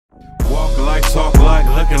like, talk like,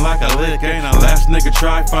 looking like a lick. Ain't a last nigga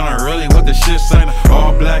try, finding really what the shit saying.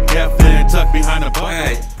 All black F and tucked behind the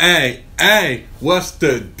butt. Hey, what's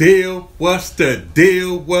the deal? What's the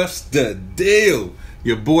deal? What's the deal?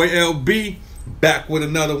 Your boy LB back with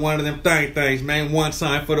another one of them things, man. One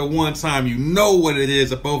time for the one time. You know what it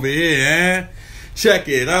is up over here, eh? Check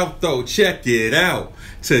it out, though. Check it out.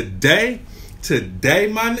 Today,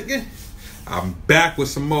 my nigga, I'm back with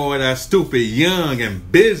some more of that stupid, young,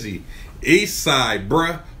 and busy Eastside,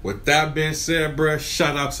 bruh. With that being said, bruh,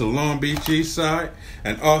 shout out to Long Beach Eastside.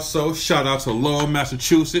 And also, shout out to Lowell,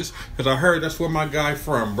 Massachusetts. Because I heard that's where my guy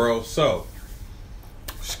from, bro. So,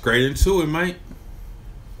 straight into it, mate.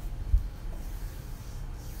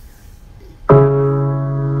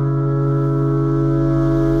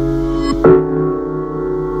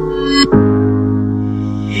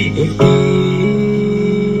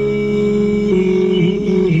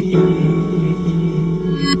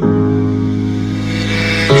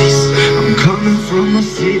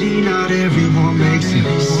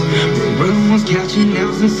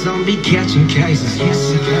 And some be catching cases.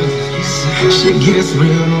 Shit gets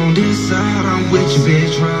real on this side. I'm with your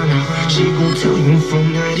bitch right now. She gon' tell you I'm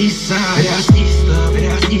from that east side. That's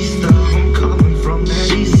East up. I'm coming from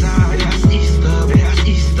that east side. That's East up.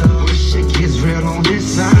 Where shit gets real on this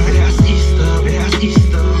side. That's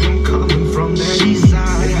East up. I'm coming from that east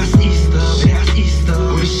side. That's East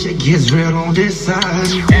up. Where shit gets real on this side.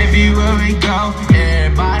 Everywhere we go,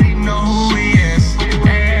 everybody know who we is.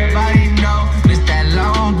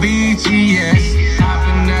 GS,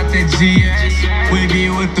 hopping out the GS, we be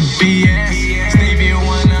with the BS, Stevie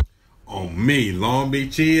Wonder. On me, Long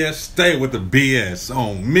Beach GS, stay with the BS.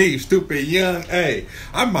 On me, stupid young, hey,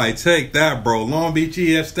 I might take that, bro. Long Beach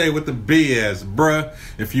GS, stay with the BS, bruh.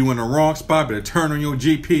 If you in the wrong spot, better turn on your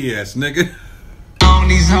GPS, nigga. On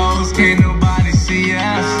these hoes, can't nobody see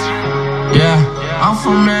us. Yeah, I'm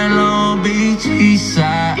from that Long Beach East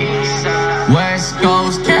Side, West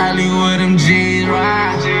Coast, Cali with them G's,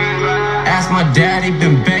 right? Ask my daddy,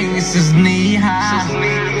 been banging since knee high.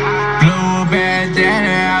 Blew a bad daddy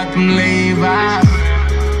out them Levi's.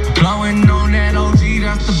 Blowing on that OG,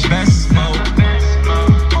 that's the best smoke.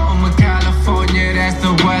 I'm a California, that's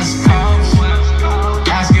the West Coast.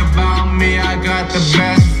 Ask about me, I got the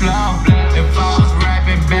best flow. If I was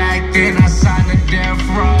rapping back then, I signed a death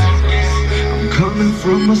row. I'm coming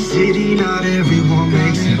from a city, not everyone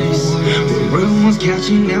makes it. Real ones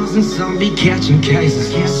catching nails and some be catching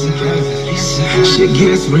cases. Shit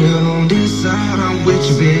gets real on this side. I'm with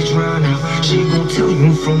your bitch right now. She gon' tell you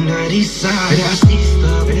I'm from that east side. That's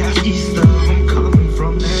East up. I'm coming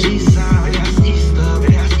from that east side. That's East up.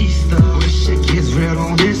 Where shit gets real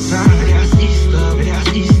on this side. That's East up.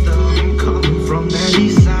 I'm coming from that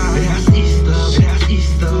east side. That's East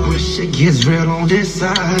up. Where shit gets real on this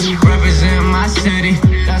side. Represent my city.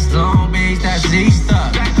 That's Long Beach. That's East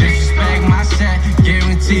up. Disrespect my set.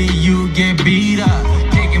 Guarantee you get beat up.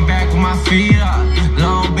 Kicking back with my feet up.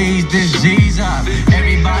 Long Beach, this G's up.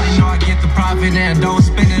 Everybody know I get the profit and don't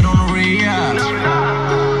spend it on the re-up.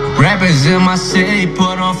 Represent my city,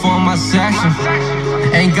 put on for my section.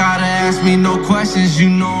 Ain't gotta ask me no questions, you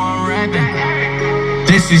know I'm rapping.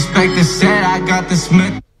 Disrespect the set, I got the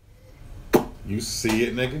Smith. You see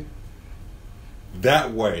it, nigga?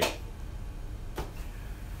 That way.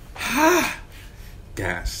 Ha!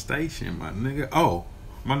 Gas station, my nigga. Oh,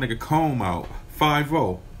 my nigga Comb out.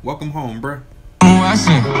 5-0. Welcome home, bruh.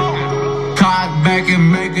 Cock back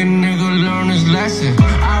and make a nigga learn his lesson.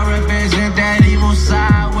 I represent that evil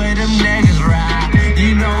side where them niggas ride.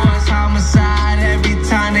 You know it's homicide every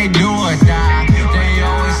time they do or die. They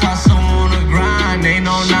always hustle on the grind, they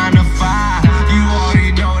know 9 to 5. You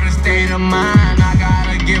already know the state of mind, I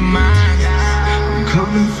gotta get mine. I'm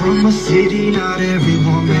coming from a city, not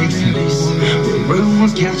everyone makes it. Real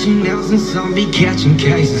ones catching nails and some be catching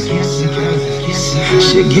cases.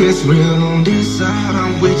 Shit gets real on this side.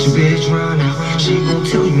 I'm with your bitch right now. She gon'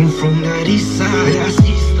 tell you I'm from that east side. That's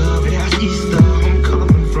East up. I'm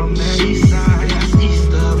coming from that east side. That's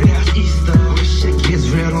East up. Where shit gets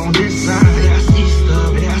real on this side. That's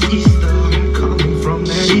East up. I'm coming from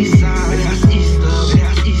that east side. That's East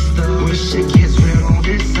up. Where shit gets real on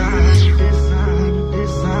this side. This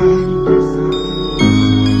side.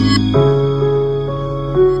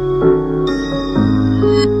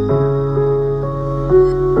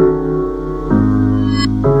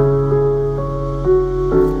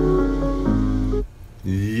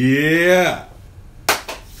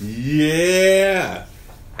 Yeah.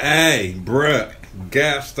 Hey, bruh.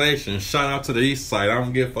 Gas station. Shout out to the east side. I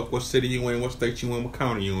don't give a fuck what city you in, what state you in, what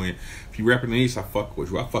county you in. If you repping the east, I fuck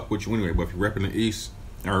with you. I fuck with you anyway. But if you repping the east,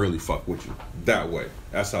 I really fuck with you that way.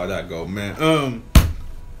 That's how that go, man.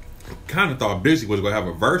 Kind of thought Bizzy was gonna have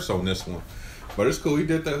a verse on this one, but it's cool. He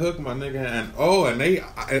did that hook, my nigga,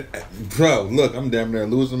 bro, look, I'm damn near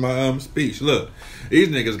losing my speech. Look, these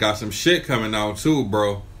niggas got some shit coming out too,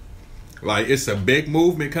 bro. Like, it's a big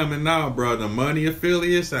movement coming out, bro. The Money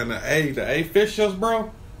affiliates and the officials,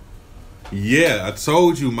 bro. Yeah, I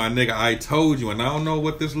told you, my nigga. I told you, and I don't know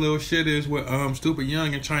what this little shit is with Stupid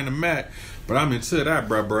Young and China Mac, but I'm into that,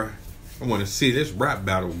 bro. I want to see this rap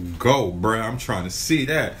battle go, bro. I'm trying to see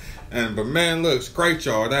that. But man, look, scrape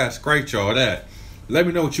y'all that. Let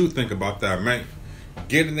me know what you think about that, man.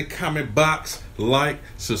 Get in the comment box, like,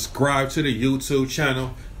 subscribe to the YouTube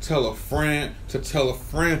channel. Tell a friend to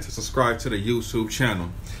subscribe to the YouTube channel.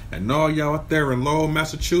 And all y'all out there in Lowell,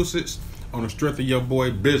 Massachusetts, on the strength of your boy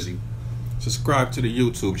Bizzy, subscribe to the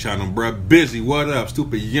YouTube channel, bruh. Bizzy, what up?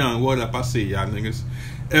 Stupid Young, what up? I see y'all niggas.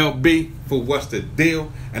 LB for What's the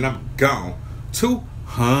Deal, and I'm gone.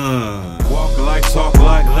 200. Walk like, talk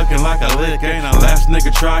like, looking like a lick. Ain't a last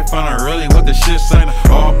nigga try, find out really what the shit saying.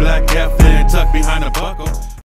 All black F in tucked behind the buckle.